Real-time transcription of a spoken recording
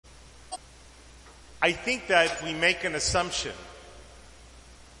I think that we make an assumption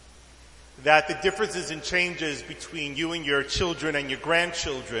that the differences and changes between you and your children and your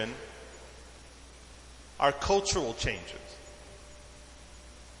grandchildren are cultural changes.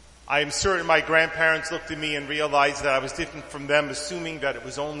 I am certain my grandparents looked at me and realized that I was different from them, assuming that it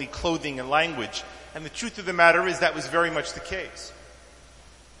was only clothing and language. And the truth of the matter is that was very much the case.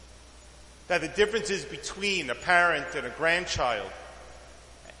 That the differences between a parent and a grandchild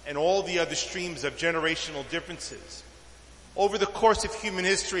and all the other streams of generational differences over the course of human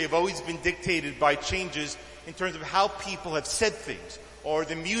history have always been dictated by changes in terms of how people have said things, or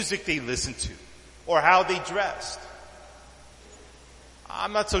the music they listened to, or how they dressed.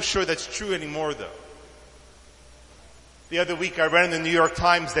 I'm not so sure that's true anymore, though. The other week I read in the New York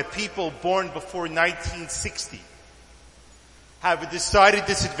Times that people born before 1960 have a decided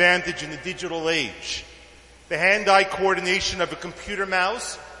disadvantage in the digital age. The hand-eye coordination of a computer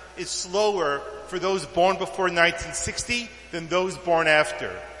mouse is slower for those born before 1960 than those born after.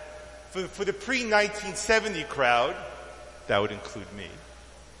 For the pre-1970 crowd, that would include me,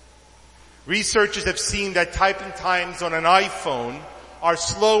 researchers have seen that typing times on an iPhone are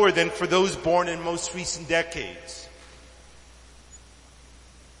slower than for those born in most recent decades.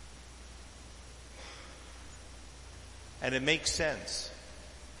 And it makes sense,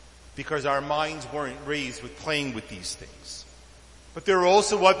 because our minds weren't raised with playing with these things. But there are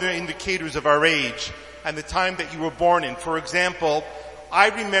also other indicators of our age and the time that you were born in. For example, I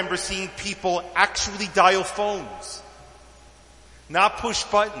remember seeing people actually dial phones. Not push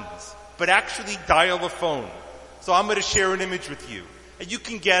buttons, but actually dial a phone. So I'm going to share an image with you, and you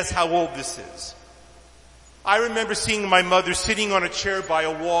can guess how old this is. I remember seeing my mother sitting on a chair by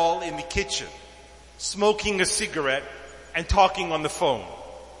a wall in the kitchen, smoking a cigarette and talking on the phone.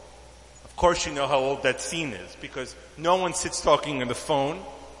 Of course you know how old that scene is, because no one sits talking on the phone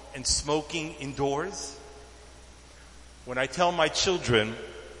and smoking indoors. When I tell my children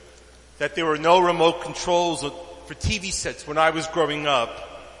that there were no remote controls for TV sets when I was growing up,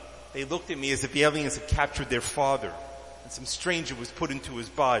 they looked at me as if the aliens had captured their father and some stranger was put into his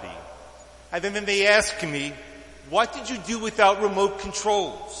body. And then they ask me, what did you do without remote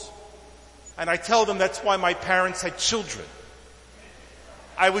controls? And I tell them that's why my parents had children.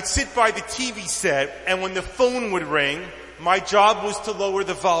 I would sit by the TV set, and when the phone would ring, my job was to lower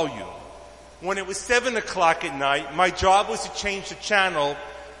the volume. When it was 7 o'clock at night, my job was to change the channel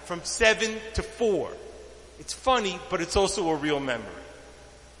from 7 to 4. It's funny, but it's also a real memory.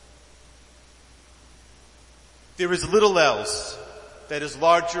 There is little else that is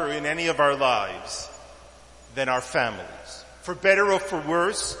larger in any of our lives than our families. For better or for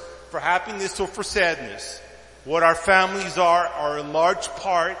worse, for happiness or for sadness, what our families are in large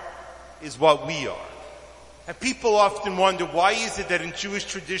part is what we are. And people often wonder, why is it that in Jewish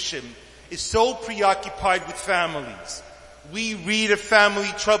tradition is so preoccupied with families? We read of family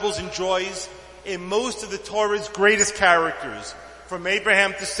troubles and joys in most of the Torah's greatest characters, from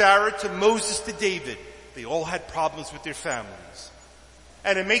Abraham to Sarah to Moses to David. They all had problems with their families.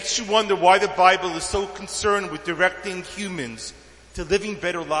 And it makes you wonder why the Bible is so concerned with directing humans to living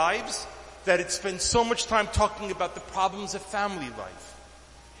better lives, that it spends so much time talking about the problems of family life.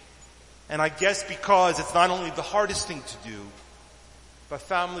 And I guess because it's not only the hardest thing to do, but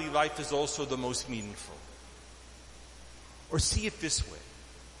family life is also the most meaningful. Or see it this way.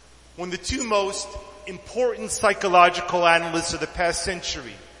 When the two most important psychological analysts of the past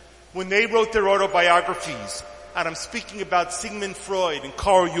century, when they wrote their autobiographies, and I'm speaking about Sigmund Freud and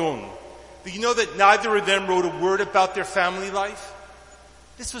Carl Jung, do you know that neither of them wrote a word about their family life?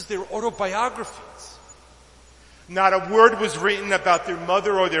 This was their autobiographies. Not a word was written about their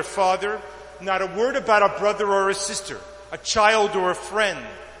mother or their father. Not a word about a brother or a sister, a child or a friend,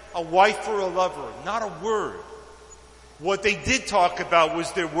 a wife or a lover. Not a word. What they did talk about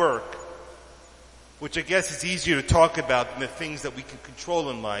was their work, which I guess is easier to talk about than the things that we can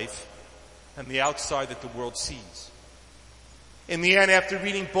control in life and the outside that the world sees. In the end, after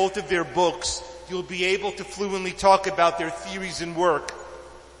reading both of their books, you'll be able to fluently talk about their theories and work,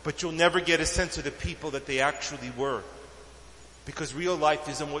 but you'll never get a sense of the people that they actually were. Because real life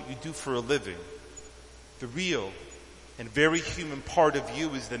isn't what you do for a living. The real and very human part of you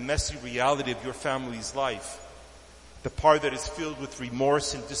is the messy reality of your family's life. The part that is filled with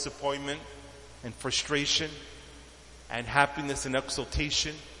remorse and disappointment and frustration and happiness and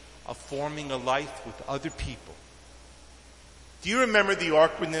exultation of forming a life with other people. Do you remember the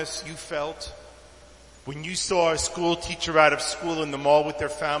awkwardness you felt when you saw a school teacher out of school in the mall with their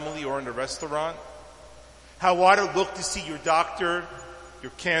family or in a restaurant? How odd it looked to see your doctor,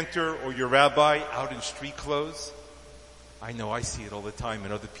 your cantor, or your rabbi out in street clothes? I know I see it all the time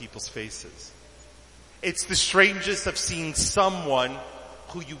in other people's faces. It's the strangest of seeing someone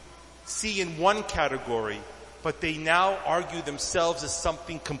who you see in one category, but they now argue themselves as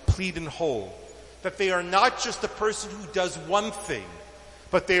something complete and whole. That they are not just a person who does one thing,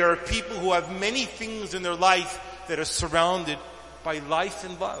 but they are people who have many things in their life that are surrounded by life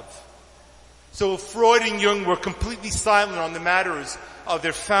and love. So if Freud and Jung were completely silent on the matters of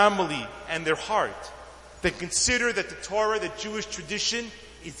their family and their heart, then consider that the Torah, the Jewish tradition,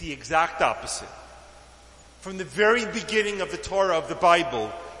 is the exact opposite. From the very beginning of the Torah of the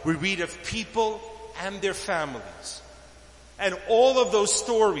Bible, we read of people and their families. And all of those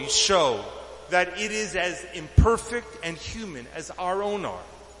stories show that it is as imperfect and human as our own are.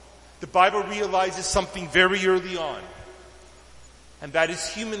 The Bible realizes something very early on, and that is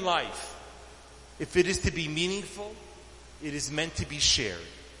human life. If it is to be meaningful, it is meant to be shared.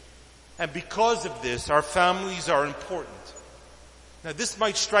 And because of this, our families are important. Now, this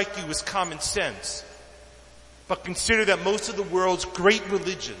might strike you as common sense, but consider that most of the world's great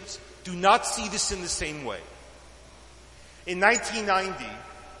religions do not see this in the same way. In 1990,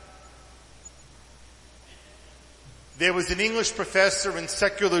 there was an English professor and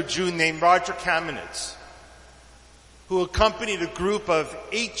secular Jew named Roger Kamenetz who accompanied a group of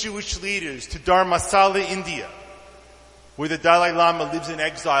 8 Jewish leaders to Dharamsala, India, where the Dalai Lama lives in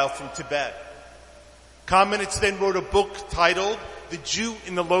exile from Tibet. Kamenetz then wrote a book titled The Jew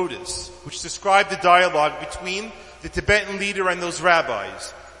in the Lotus, which described the dialogue between the Tibetan leader and those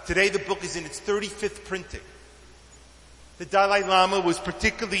rabbis. Today the book is in its 35th printing. The Dalai Lama was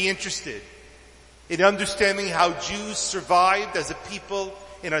particularly interested in understanding how Jews survived as a people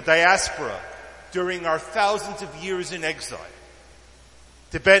in a diaspora during our thousands of years in exile.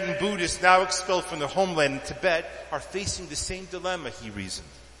 Tibetan Buddhists, now expelled from their homeland in Tibet, are facing the same dilemma, he reasoned.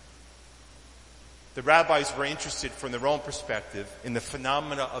 The rabbis were interested from their own perspective in the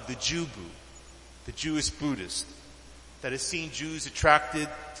phenomena of the Jewbu, the Jewish Buddhist, that has seen Jews attracted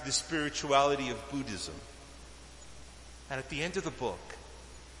to the spirituality of Buddhism. And at the end of the book,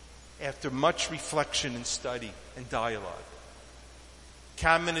 after much reflection and study and dialogue,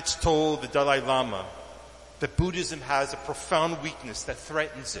 Kamenetz told the Dalai Lama that Buddhism has a profound weakness that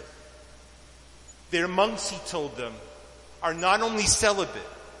threatens it. Their monks, he told them, are not only celibate,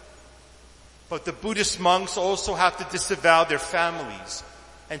 but the Buddhist monks also have to disavow their families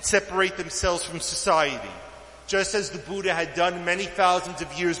and separate themselves from society, just as the Buddha had done many thousands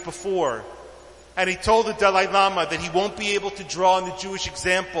of years before. And he told the Dalai Lama that he won't be able to draw on the Jewish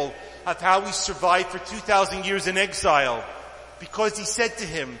example of how we survived for 2,000 years in exile, because he said to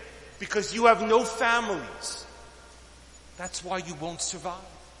him, because you have no families, that's why you won't survive.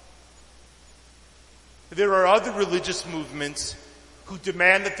 There are other religious movements who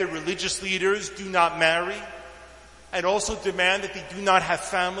demand that their religious leaders do not marry and also demand that they do not have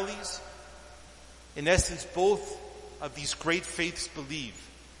families. In essence, both of these great faiths believe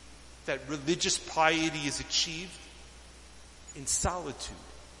that religious piety is achieved in solitude.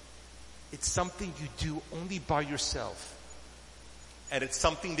 It's something you do only by yourself. And it's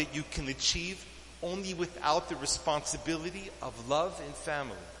something that you can achieve only without the responsibility of love and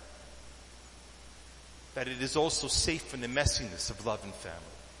family. That it is also safe from the messiness of love and family.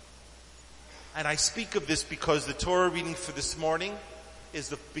 And I speak of this because the Torah reading for this morning is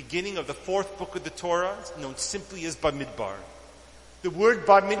the beginning of the 4th book of the Torah, known simply as Bamidbar. The word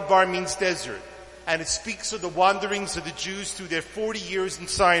Bamidbar means desert, and it speaks of the wanderings of the Jews through their 40 years in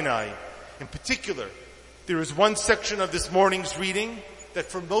Sinai. In particular, there is one section of this morning's reading that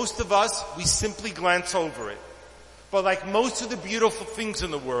for most of us, we simply glance over it. But like most of the beautiful things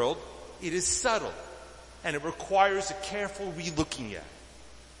in the world, it is subtle, and it requires a careful re-looking at.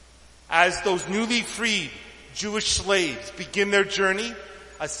 As those newly freed Jewish slaves begin their journey,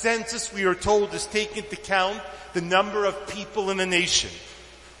 a census, we are told, is taken to count the number of people in a nation.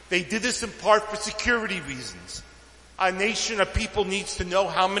 They did this in part for security reasons. A nation of people needs to know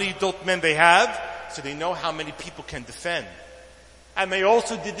how many adult men they have, so they know how many people can defend. And they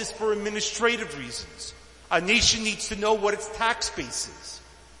also did this for administrative reasons. A nation needs to know what its tax base is.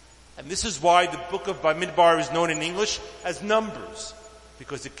 And this is why the book of Bamidbar is known in English as Numbers,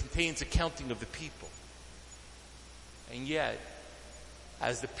 because it contains a counting of the people. And yet,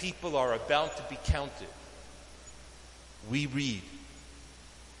 as the people are about to be counted, we read,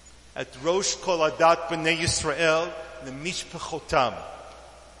 at Rosh Kol Adat B'nai Yisrael Nemishpachotam,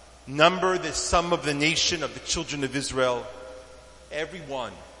 number the sum of the nation of the children of Israel,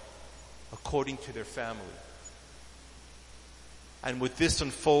 everyone according to their family. And with this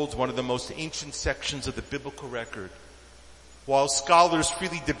unfolds one of the most ancient sections of the biblical record. While scholars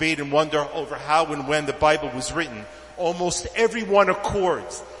freely debate and wonder over how and when the Bible was written, almost everyone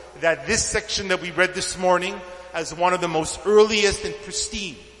accords that this section that we read this morning as one of the most earliest and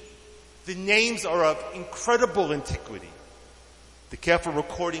pristine. The names are of incredible antiquity. The careful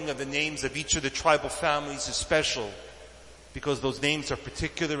recording of the names of each of the tribal families is special because those names are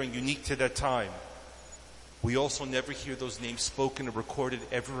particular and unique to that time. We also never hear those names spoken or recorded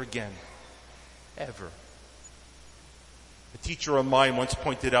ever again. Ever. A teacher of mine once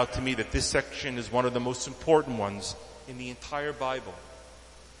pointed out to me that this section is one of the most important ones in the entire Bible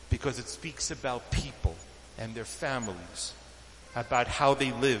because it speaks about people and their families, about how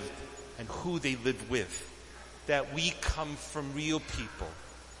they lived and who they lived with, that we come from real people.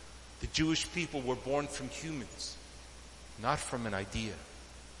 The Jewish people were born from humans, not from an idea.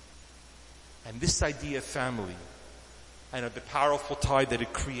 And this idea of family and of the powerful tie that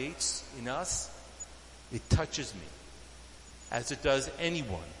it creates in us, it touches me, as it does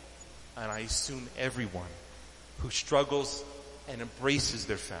anyone, and I assume everyone, who struggles and embraces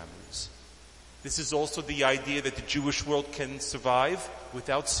their families. This is also the idea that the Jewish world can survive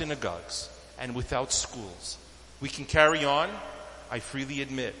without synagogues and without schools. We can carry on, I freely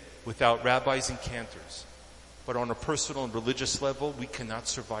admit, without rabbis and cantors. But on a personal and religious level, we cannot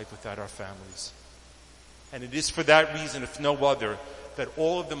survive without our families. And it is for that reason, if no other, that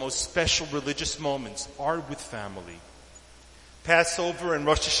all of the most special religious moments are with family. Passover and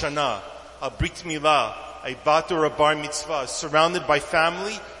Rosh Hashanah, a Brit Milah, a Bat or a Bar Mitzvah, surrounded by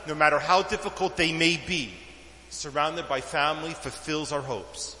family, no matter how difficult they may be, surrounded by family fulfills our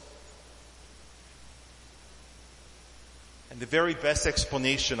hopes. And the very best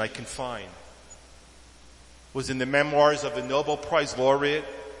explanation I can find was in the memoirs of the Nobel Prize laureate,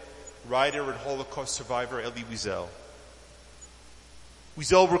 writer and Holocaust survivor Elie Wiesel.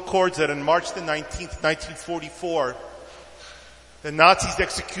 Wiesel records that on March the 19th, 1944, the Nazis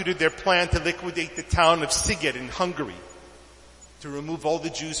executed their plan to liquidate the town of Sziget in Hungary, to remove all the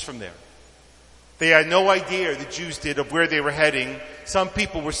Jews from there. They had no idea, the Jews did, of where they were heading. Some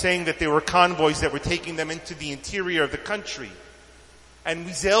people were saying that they were convoys that were taking them into the interior of the country. And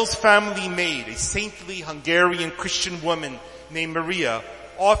Wiesel's family maid, a saintly Hungarian Christian woman named Maria,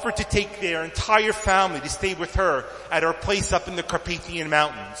 offered to take their entire family to stay with her at her place up in the Carpathian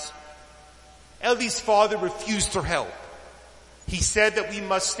Mountains. Elie's father refused her help. He said that we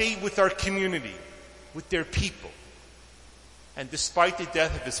must stay with our community, with their people. And despite the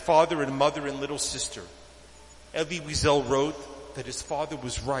death of his father and mother and little sister, Elie Wiesel wrote that his father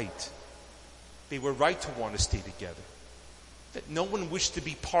was right. They were right to want to stay together. That no one wished to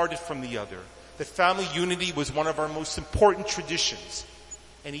be parted from the other. That family unity was one of our most important traditions.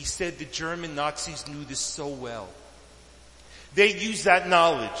 And he said the German Nazis knew this so well. They used that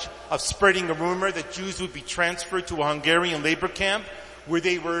knowledge of spreading a rumor that Jews would be transferred to a Hungarian labor camp where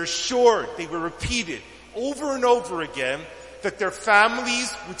they were assured, they were repeated over and over again that their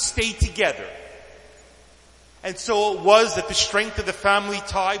families would stay together. And so it was that the strength of the family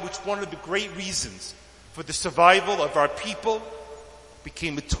tie, which one of the great reasons for the survival of our people,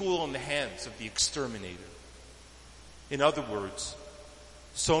 became a tool in the hands of the exterminator. In other words,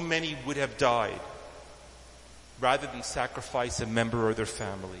 so many would have died rather than sacrifice a member of their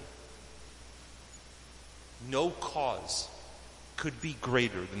family. No cause could be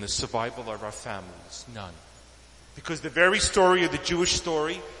greater than the survival of our families. None. Because the very story of the Jewish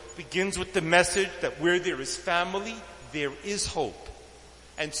story begins with the message that where there is family, there is hope.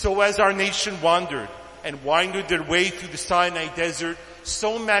 And so as our nation wandered and winded their way through the Sinai desert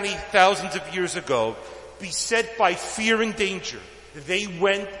so many thousands of years ago, beset by fear and danger, they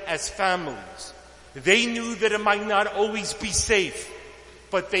went as families. They knew that it might not always be safe,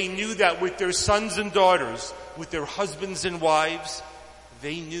 but they knew that with their sons and daughters, with their husbands and wives,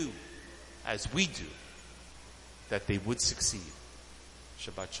 they knew, as we do, that they would succeed.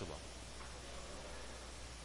 Shabbat Shalom.